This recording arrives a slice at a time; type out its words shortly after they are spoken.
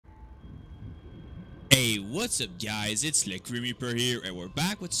Hey, what's up guys, it's Grim Reaper here and we're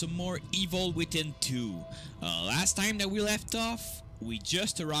back with some more Evil Within 2. Last time that we left off, we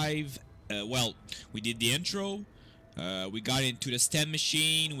just arrived, well, we did the intro, we got into the STEM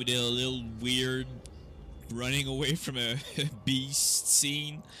machine, we did a little weird running away from a beast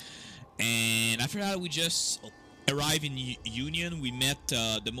scene, and after that we just arrived in Union. We met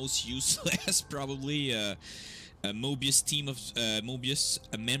the most useless, probably, a Mobius team of, Mobius,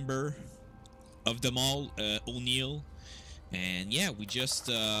 a member of them all, O'Neill, and yeah, we just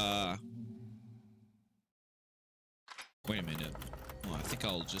wait a minute. Oh, I think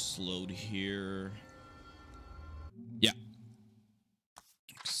I'll just load here. Yeah,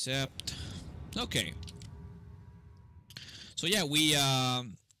 accept. Okay, so yeah, we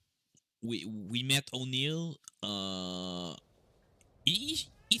met O'Neill. He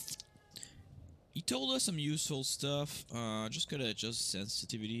told us some useful stuff. Just gotta adjust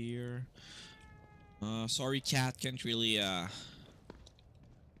sensitivity here. Sorry, cat, can't really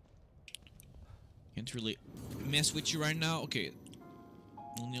mess with you right now. Okay,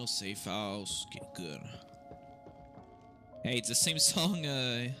 O'Neill safe house. Okay, good. Hey, it's the same song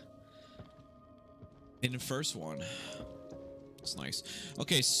in the first one. It's nice.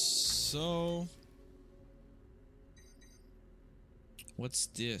 Okay, so what's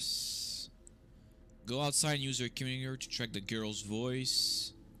this? Go outside and use your communicator to track the girl's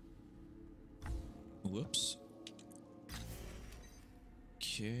voice. Whoops.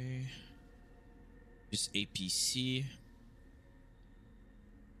 Okay. Just APC.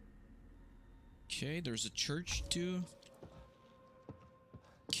 Okay, there's a church too.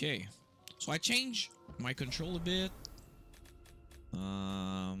 Okay. So I changed my control a bit.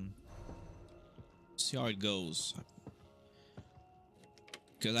 See how it goes.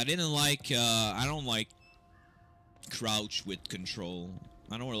 Because I didn't like, I don't like crouch with control.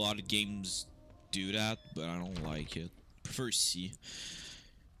 I know a lot of games do that, but I don't like it. Prefer C,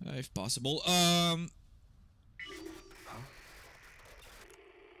 if possible.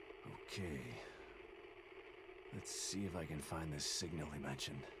 Okay. Let's see if I can find this signal he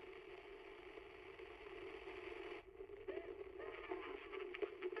mentioned.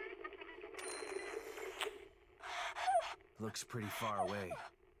 Looks pretty far away,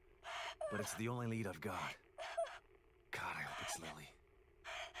 but it's the only lead I've got. God, I hope it's Lily.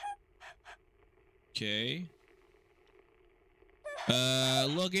 Okay.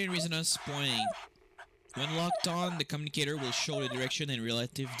 Login resonance point. When locked on, the communicator will show the direction and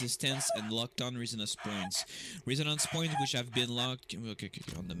relative distance and locked on resonance points. Resonance points which have been locked. Okay,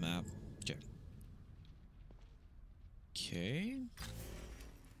 on the map. Okay. Okay.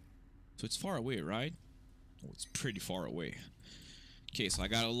 So it's far away, right? Oh, it's pretty far away. Okay, so I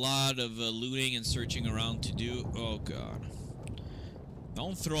got a lot of looting and searching around to do. Oh god.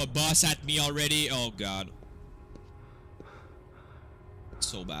 Don't throw a bus at me already. Oh god.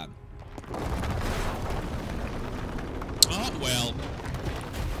 So bad. Oh well.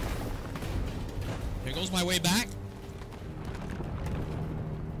 Here goes my way back.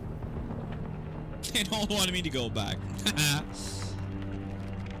 They don't want me to go back.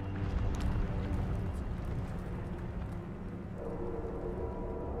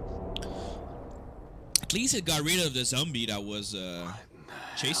 At least it got rid of the zombie that was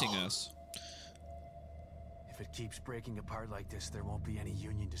chasing us. If it keeps breaking apart like this, there won't be any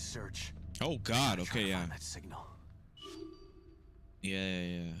Union to search. Oh god, okay, yeah. That signal.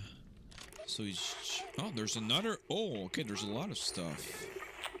 Yeah. So he's... Oh, there's another... Oh, okay, there's a lot of stuff.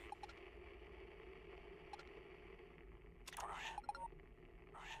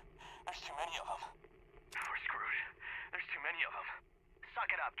 There's too many of them. We're screwed. There's too many of them. Suck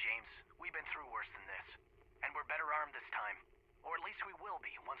it up, James. We've been through worse than this. And we're better armed this time. Or at least we will be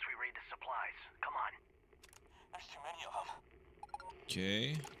once we raid the supplies. Come on. There's too many of them.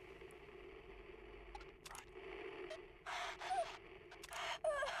 Okay.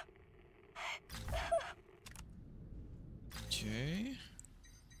 Okay.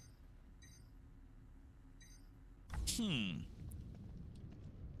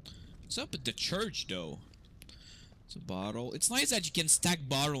 What's up at the church, though? It's a bottle. It's nice that you can stack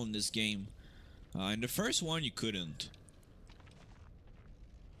bottle in this game. In the first one, you couldn't.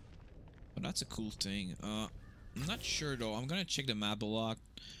 But that's a cool thing. I'm not sure, though. I'm gonna check the map a lot.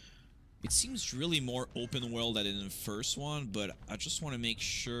 It seems really more open world than in the first one, but I just want to make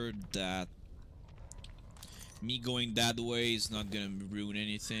sure that me going that way is not gonna ruin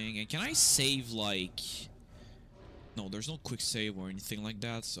anything. And can I save, like... No, there's no quick save or anything like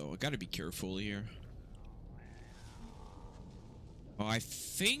that, so I gotta be careful here. Oh, I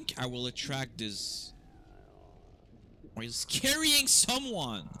think I will attract this... Oh, he's carrying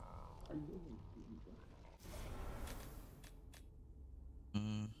someone! Uh,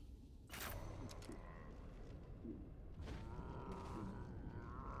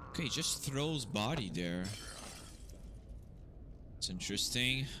 okay, just throws body there. It's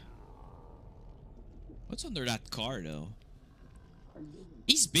interesting. What's under that car though?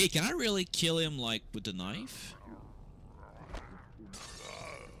 He's big. Can I really kill him like with the knife?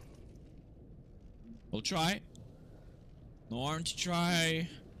 We'll try. No harm to try.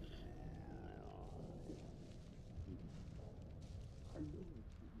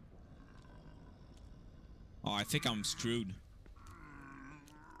 Oh, I think I'm screwed.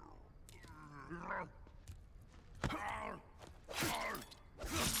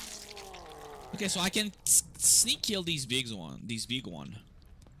 Okay, so I can sneak kill these big one.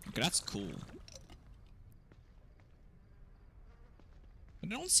 Okay, that's cool. But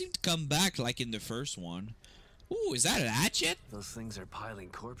they don't seem to come back like in the first one. Ooh, is that a hatchet? Those things are piling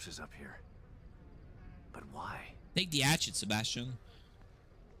corpses up here. But why? Take the hatchet, Sebastian.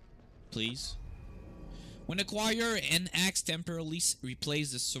 Please. When acquire an axe temporarily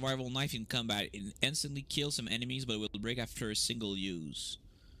replace the survival knife in combat, it instantly kills some enemies but will break after a single use.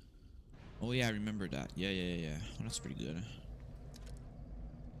 Oh yeah, I remember that. Yeah. Oh, that's pretty good.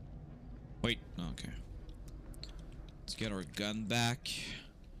 Wait, okay. Let's get our gun back.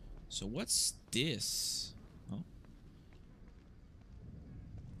 So what's this? Oh.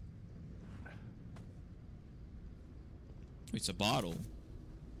 It's a bottle.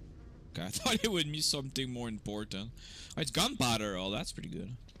 Okay, I thought it would be something more important. Oh, it's gunpowder. Oh, that's pretty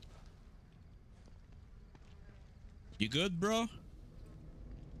good. You good, bro?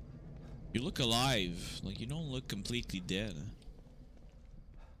 You look alive. Like, you don't look completely dead.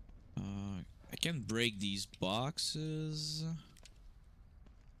 I can break these boxes.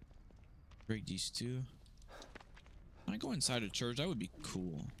 Break these two. Can I go inside a church? That would be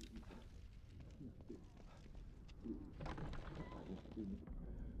cool.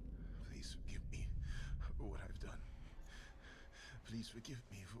 Please forgive me for what I've done. Please forgive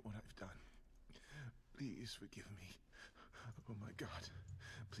me for what I've done. Please forgive me. Oh my God.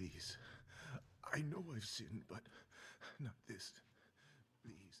 Please. I know I've sinned, but not this.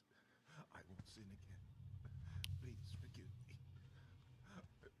 Please. I won't sin again. Please forgive me.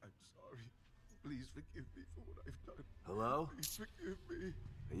 I'm sorry. Please forgive me for what I've done. Hello? Please forgive me.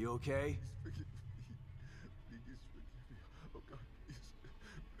 Are you okay? Please forgive me. Please forgive me. Oh God, please.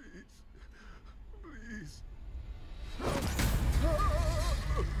 Please.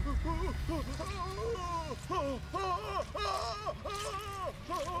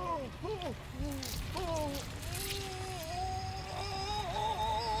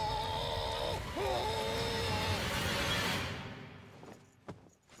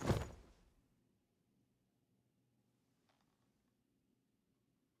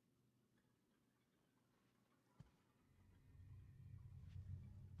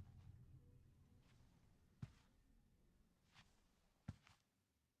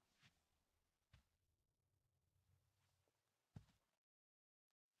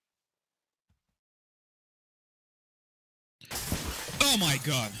 Oh my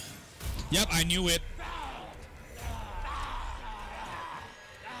God. Yep, I knew it.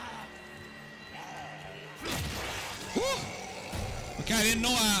 Woo! Okay, I didn't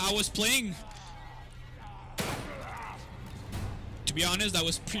know I was playing. To be honest, that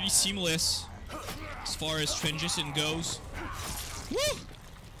was pretty seamless as far as transition goes. Woo!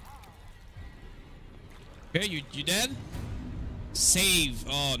 Okay, you dead? Save.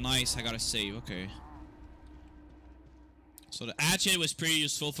 Oh, nice. I gotta save. Okay. So the hatchet was pretty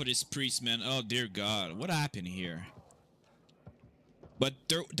useful for this priest, man. Oh dear God, what happened here? But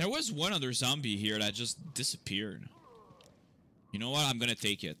there was one other zombie here that just disappeared. You know what? I'm gonna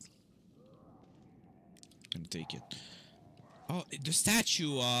take it. I'm gonna take it. Oh, the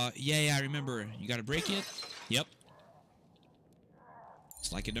statue. Yeah, I remember. You gotta break it. Yep.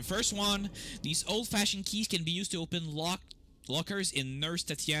 It's like in the first one. These old-fashioned keys can be used to open lockers in Nurse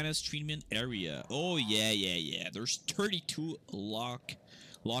Tatiana's treatment area. Oh yeah. There's 32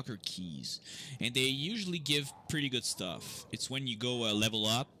 locker keys, and they usually give pretty good stuff. It's when you go level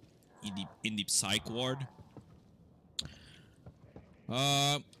up in the psych ward.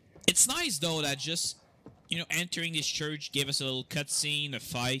 It's nice though that just entering this church gave us a little cutscene, a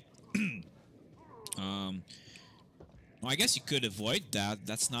fight. Well, I guess you could avoid that.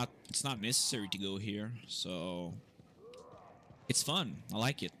 It's not necessary to go here, so. It's fun. I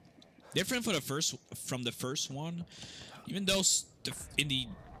like it. Different from the first one. Even though in the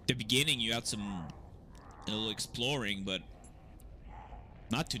beginning you had some a little exploring, but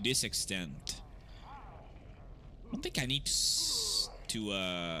not to this extent. I don't think I need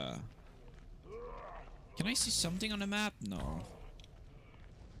to Can I see something on the map? No.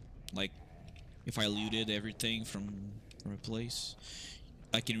 Like, if I looted everything from a place.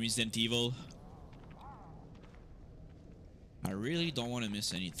 Like in Resident Evil. I really don't want to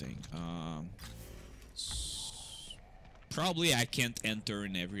miss anything. Probably I can't enter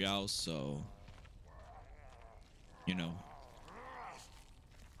in every house, so... You know.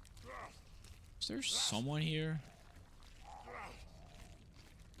 Is there someone here?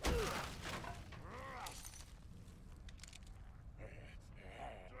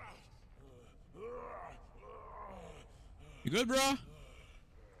 You good, bro?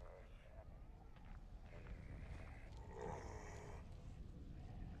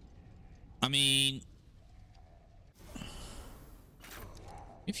 I mean...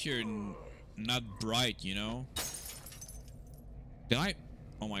 If you're not bright, you know? Did I?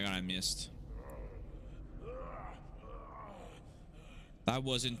 Oh my god, I missed. That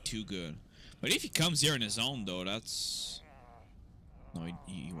wasn't too good. But if he comes here on his own, though, that's... No,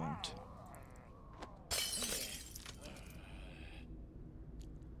 he won't.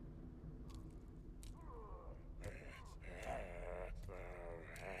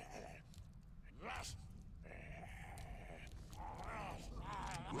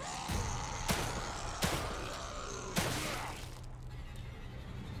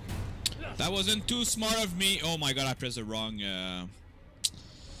 That wasn't too smart of me. Oh my god, I pressed the wrong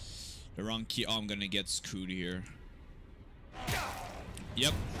key. Oh, I'm gonna get screwed here.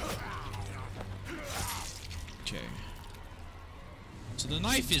 Yep. Okay. So the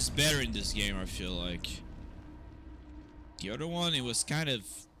knife is better in this game, I feel like. The other one, it was kind of...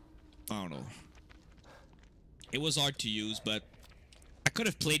 I don't know. It was hard to use, but I could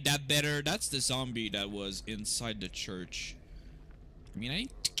have played that better. That's the zombie that was inside the church. I mean, I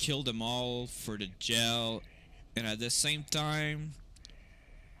need to kill them all for the gel, and at the same time...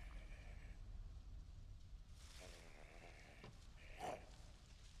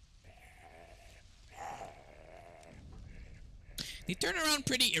 They turn around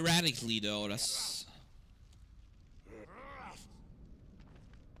pretty erratically, though. That's...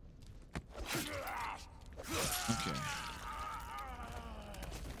 Okay.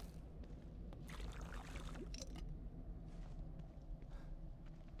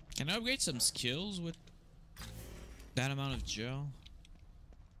 Can I upgrade some skills with that amount of gel?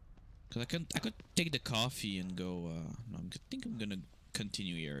 Cause I could take the coffee and go. No, I think I'm gonna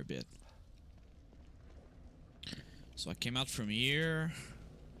continue here a bit. So I came out from here.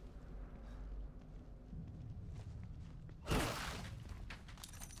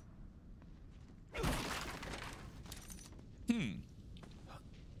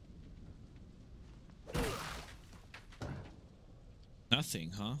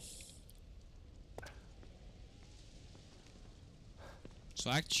 Nothing, huh? So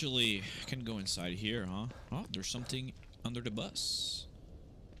actually, I can go inside here, huh? Oh, there's something under the bus.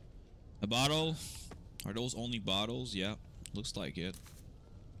 A bottle? Are those only bottles? Yeah, looks like it.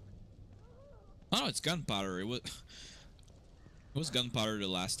 Oh no, it's gunpowder. It was gunpowder the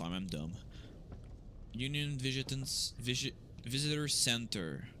last time. I'm dumb. Union Visitor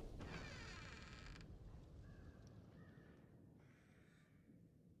Center.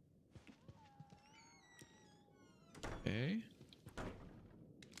 Okay.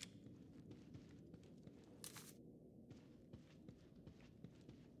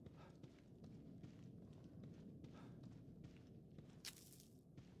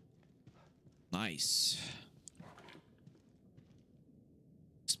 Nice.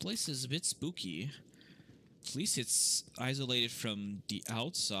 This place is a bit spooky. At least it's isolated from the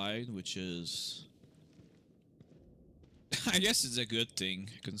outside, which is... I guess it's a good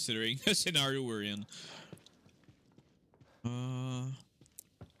thing, considering the scenario we're in.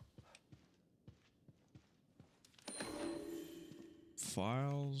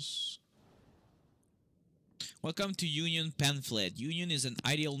 Files. Welcome to Union Pamphlet. Union is an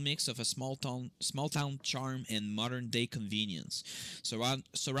ideal mix of a small town charm and modern day convenience,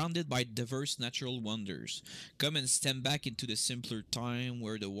 surrounded by diverse natural wonders. Come and step back into the simpler time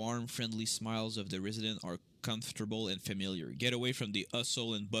where the warm, friendly smiles of the resident are comfortable and familiar. Get away from the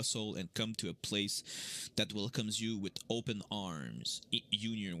hustle and bustle and come to a place that welcomes you with open arms.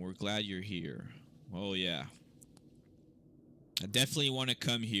 Union, we're glad you're here. Oh yeah. I definitely want to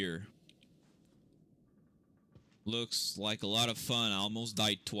come here. Looks like a lot of fun. I almost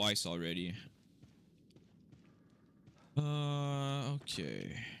died twice already.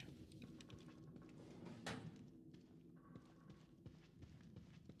 Okay.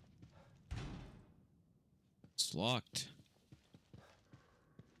 It's locked.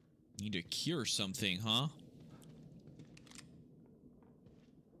 Need a key or something, huh?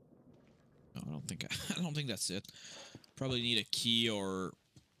 No, I don't think that's it. Probably need a key or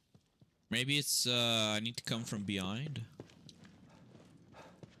Maybe it's I need to come from behind.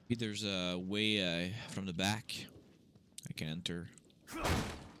 Maybe there's a way from the back I can enter.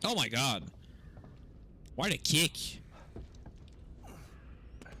 Oh my god! Why the kick?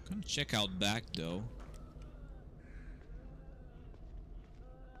 Gonna check out back though.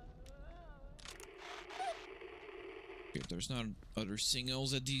 Okay, there's not other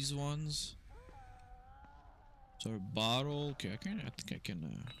signals at these ones. So a bottle. Okay, I think I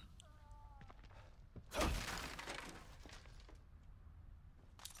can.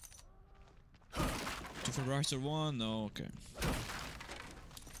 Two for rice or one? No, okay.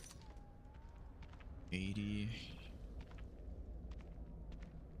 80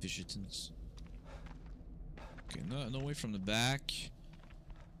 visitants. Okay, no way from the back.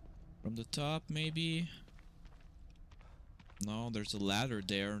 From the top, maybe. No, there's a ladder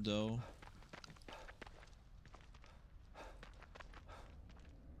there, though.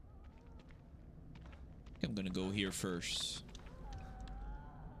 I'm gonna go here first.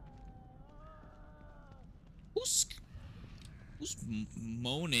 Who's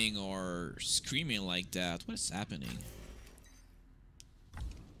moaning or screaming like that? What is happening?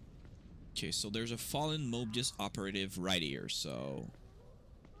 Okay, so there's a fallen Mobius operative right here, so...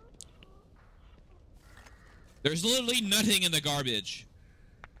 There's literally nothing in the garbage.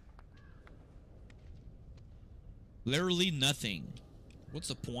 Literally nothing. What's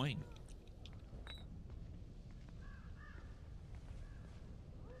the point?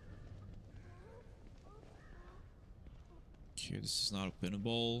 Okay, this is not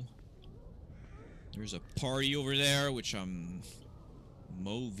openable. There's a party over there, which I'm...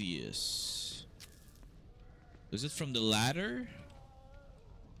 Mobius. Is it from the ladder?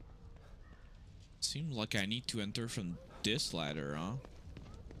 Seems like I need to enter from this ladder, huh?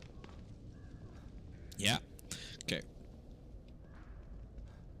 Yeah. Okay.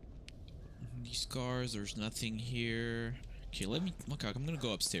 These cars, there's nothing here. Okay, let me... Okay, I'm gonna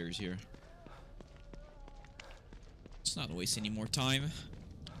go upstairs here. Let's not waste any more time.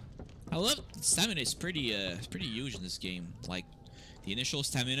 I love... Stamina is pretty huge in this game. Like, the initial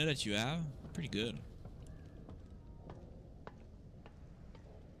stamina that you have, pretty good.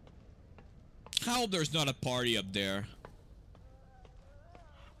 How there's not a party up there?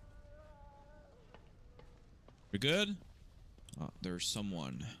 We're good? Oh, there's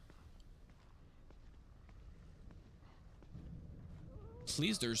someone.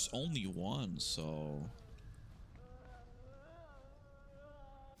 Please, there's only one, so...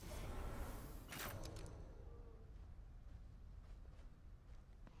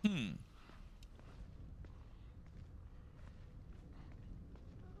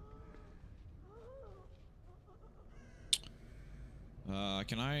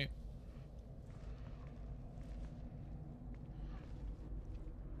 Can I...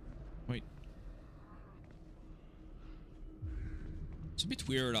 Wait. It's a bit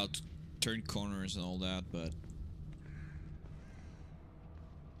weird how to turn corners and all that, but...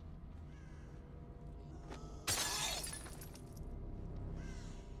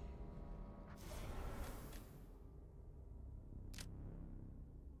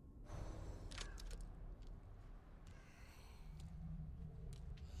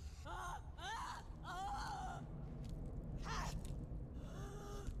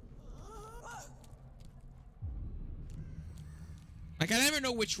 Like, I never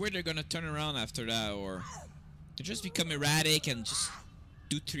know which way they're gonna turn around after that, or they just become erratic and just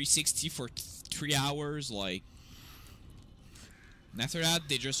do 360 for 3 hours, like... And after that,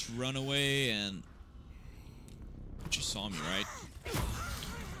 they just run away and... She saw me, right?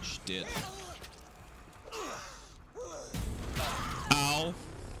 She did. Ow.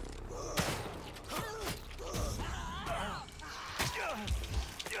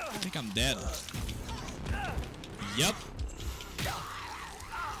 I think I'm dead. Yep.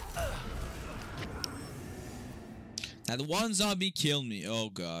 That one zombie killed me. Oh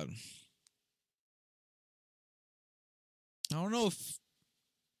god. I don't know if...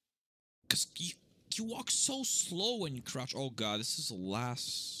 Because you walk so slow when you crouch. Oh god, this is the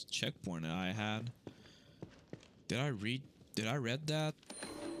last checkpoint that I had. Did I read that?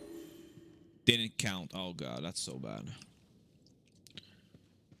 Didn't count. Oh god, that's so bad.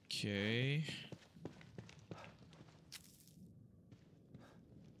 Okay.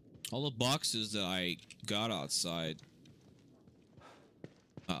 All the boxes that I got outside.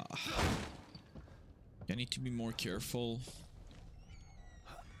 I need to be more careful.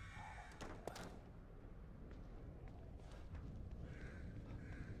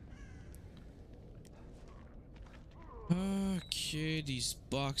 Okay, these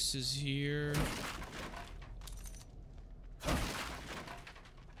boxes here.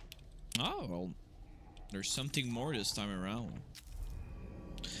 Oh, well, there's something more this time around.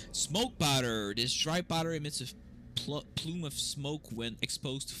 Smoke powder. This dry powder emits a plume of smoke when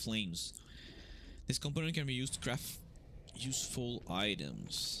exposed to flames. This component can be used to craft useful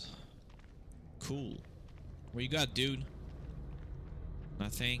items. Cool. What you got, dude?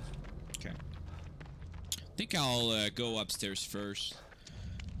 Nothing? Okay. I think I'll go upstairs first.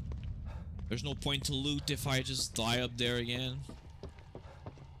 There's no point to loot if I just die up there again.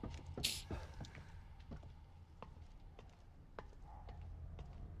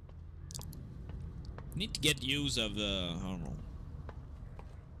 Need to get use of the, I don't know,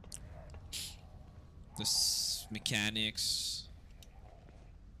 this mechanics.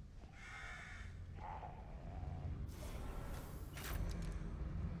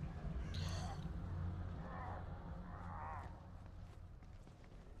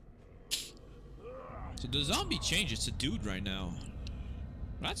 So the zombie changed. It's a dude right now.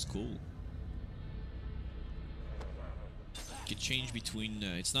 That's cool. Can change between.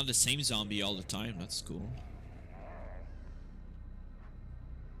 It's not the same zombie all the time. That's cool.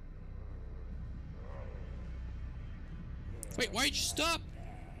 Wait, why'd you stop?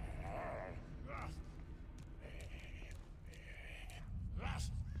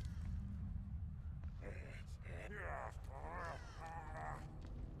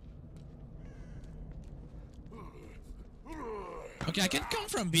 Okay, I can come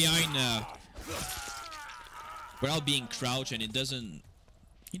from behind without being crouched, and he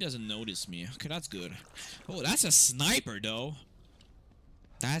doesn't notice me. Okay, that's good. Oh, that's a sniper though.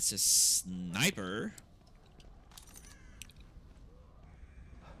 That's a sniper.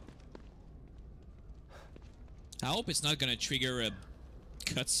 I hope it's not gonna trigger a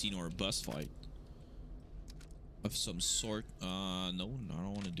cutscene or a boss fight of some sort. No, I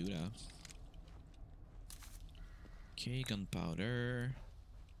don't want to do that. Okay, gunpowder.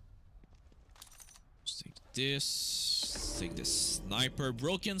 Let's take this. Let's take this sniper.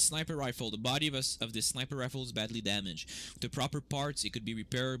 Broken sniper rifle. The body of this sniper rifle is badly damaged. With the proper parts, it could be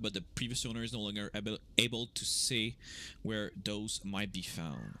repaired, but the previous owner is no longer able to say where those might be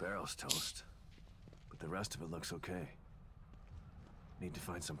found. Barrel's toast, but the rest of it looks okay. Need to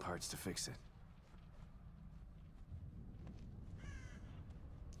find some parts to fix it.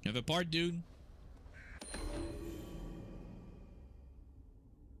 You have a part, dude?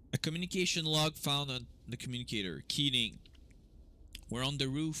 A communication log found on the communicator. Keying. We're on the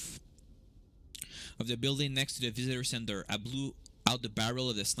roof of the building next to the visitor center. I blew out the barrel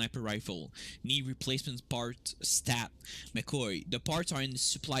of the sniper rifle. Need replacement part stat. McCoy. The parts are in the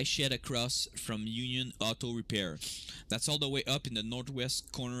supply shed across from Union Auto Repair. That's all the way up in the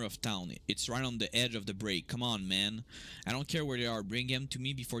northwest corner of town. It's right on the edge of the break. Come on, man. I don't care where they are. Bring them to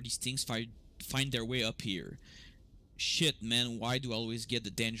me before these things find their way up here. Shit, man, why do I always get the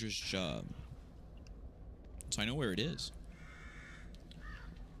dangerous job? So I know where it is.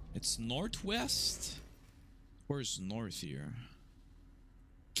 It's northwest? Where's north here?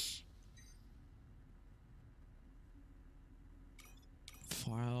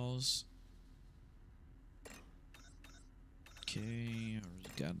 Files. Okay, I already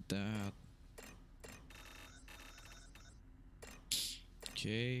got that.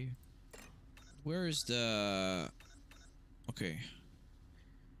 Okay. Where is the... Okay.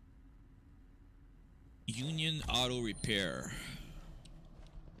 Union Auto Repair.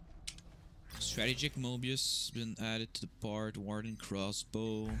 Strategic Mobius been added to the part. Warden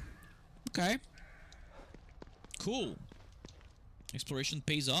crossbow. Okay. Cool. Exploration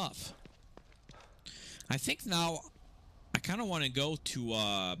pays off. I think now I kind of want to go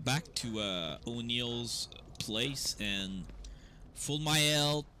to back to O'Neill's place and full my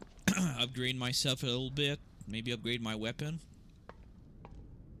health, upgrade myself a little bit. Maybe upgrade my weapon.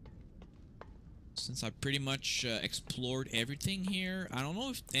 Since I pretty much explored everything here. I don't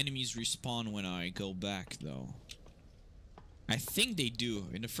know if enemies respawn when I go back, though. I think they do.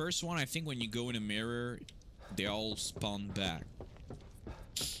 In the first one, I think when you go in a mirror, they all spawn back.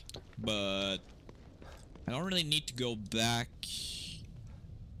 But I don't really need to go back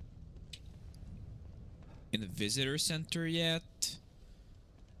in the visitor center yet.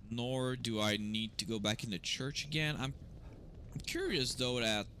 Nor do I need to go back in the church again. I'm curious though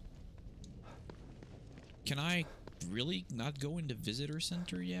that... Can I really not go in the visitor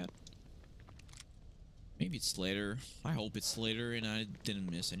center yet? Maybe it's later. I hope it's later and I didn't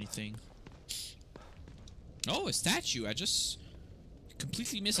miss anything. Oh, a statue. I just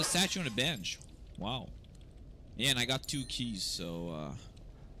completely missed a statue on a bench. Wow. Yeah, and I got 2 keys, so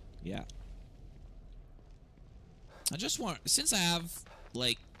yeah. I just want... Since I have,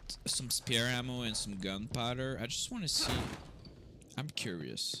 like, some spare ammo and some gunpowder, I just want to see. I'm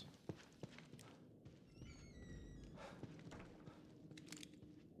curious.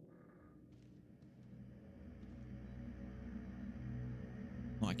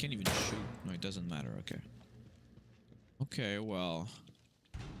 Oh, I can't even shoot. No, it doesn't matter. Okay. Okay, well.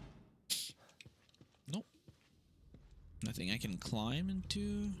 Nope. Nothing I can climb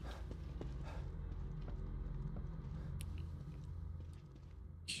into.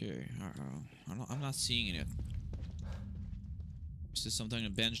 Okay, I'm not seeing it. Is this something on a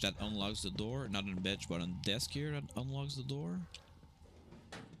bench that unlocks the door? Not on a bench, but on a desk here that unlocks the door?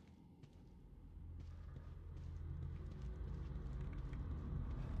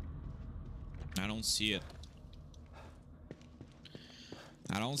 I don't see it.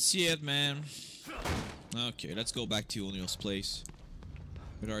 I don't see it, man. Okay, let's go back to O'Neill's place.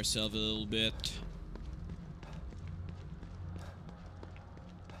 With ourselves a little bit.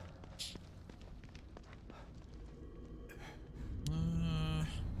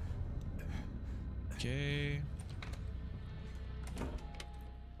 Okay.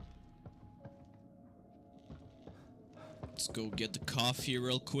 Let's go get the coffee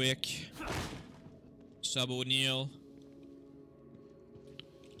real quick. Sub O'Neill.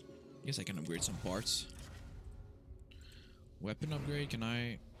 Guess I can upgrade some parts. Weapon upgrade, can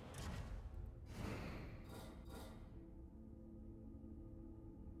I?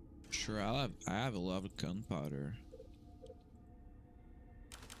 Sure, I have a lot of gunpowder.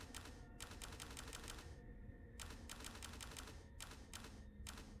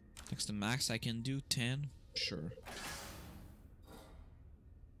 Next to max I can do 10. Sure.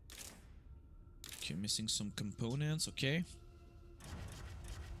 Okay, missing some components, okay.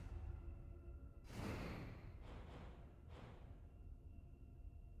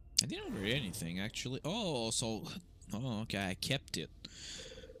 I didn't upgrade anything actually. Oh, so oh, okay, I kept it.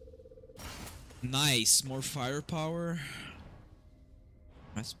 Nice, more firepower.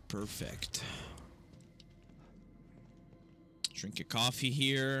 That's perfect. Drink a coffee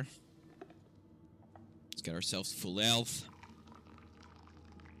here. Let's get ourselves full health.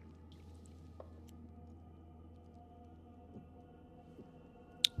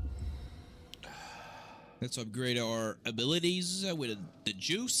 Let's upgrade our abilities with the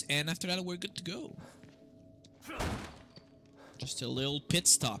juice, and after that we're good to go. Just a little pit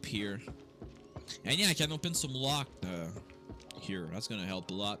stop here. And yeah, I can open some lock here. That's gonna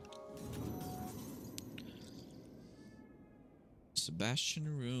help a lot.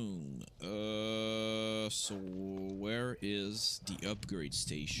 Sebastian room. So where is the upgrade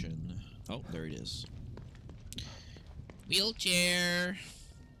station? Oh, there it is. Wheelchair.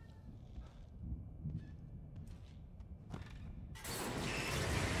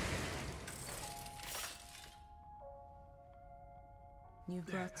 You've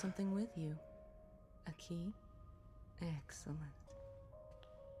brought something with you. A key? Excellent.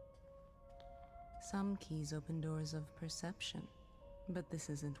 Some keys open doors of perception, but this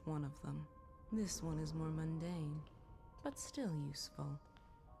isn't one of them. This one is more mundane, but still useful.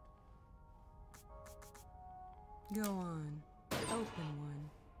 Go on, open one.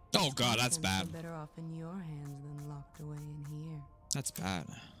 Oh god, that's bad. Are better off in your hands than locked away in here. That's bad.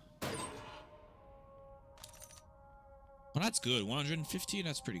 Well, that's good. 150,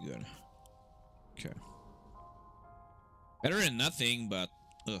 that's pretty good. Okay. Better than nothing, but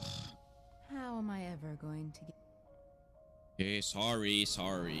ugh. How am I ever going to get... Okay, sorry.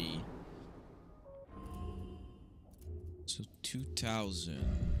 So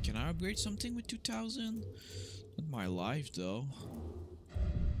 2,000. Can I upgrade something with 2,000? Not my life, though.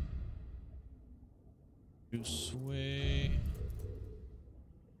 This way.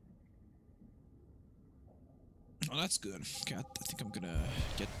 Oh, that's good. Okay, I think I'm gonna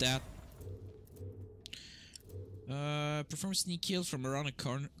get that. Perform sneak kills from around a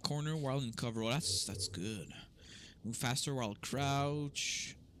corner while in cover. Oh, that's good. Move faster while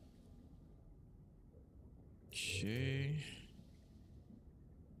crouch. Okay.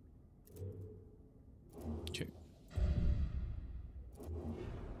 Okay.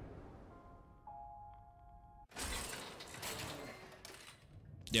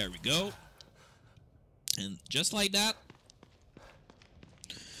 There we go. And just like that,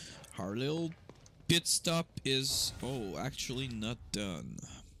 our little pit stop is, oh, actually not done.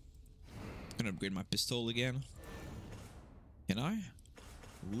 I'm gonna upgrade my pistol again. Can I?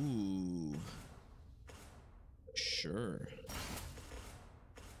 Ooh. Sure.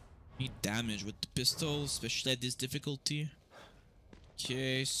 Need damage with the pistol, especially at this difficulty.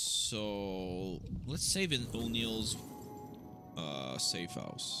 Okay, so let's save in O'Neill's safe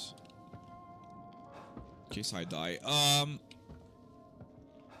house. In case I die. Well,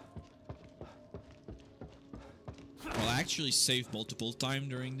 I actually saved multiple times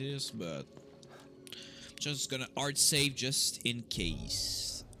during this, but just gonna art save just in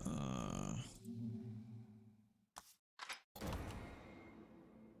case.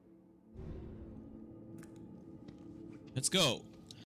 Let's go.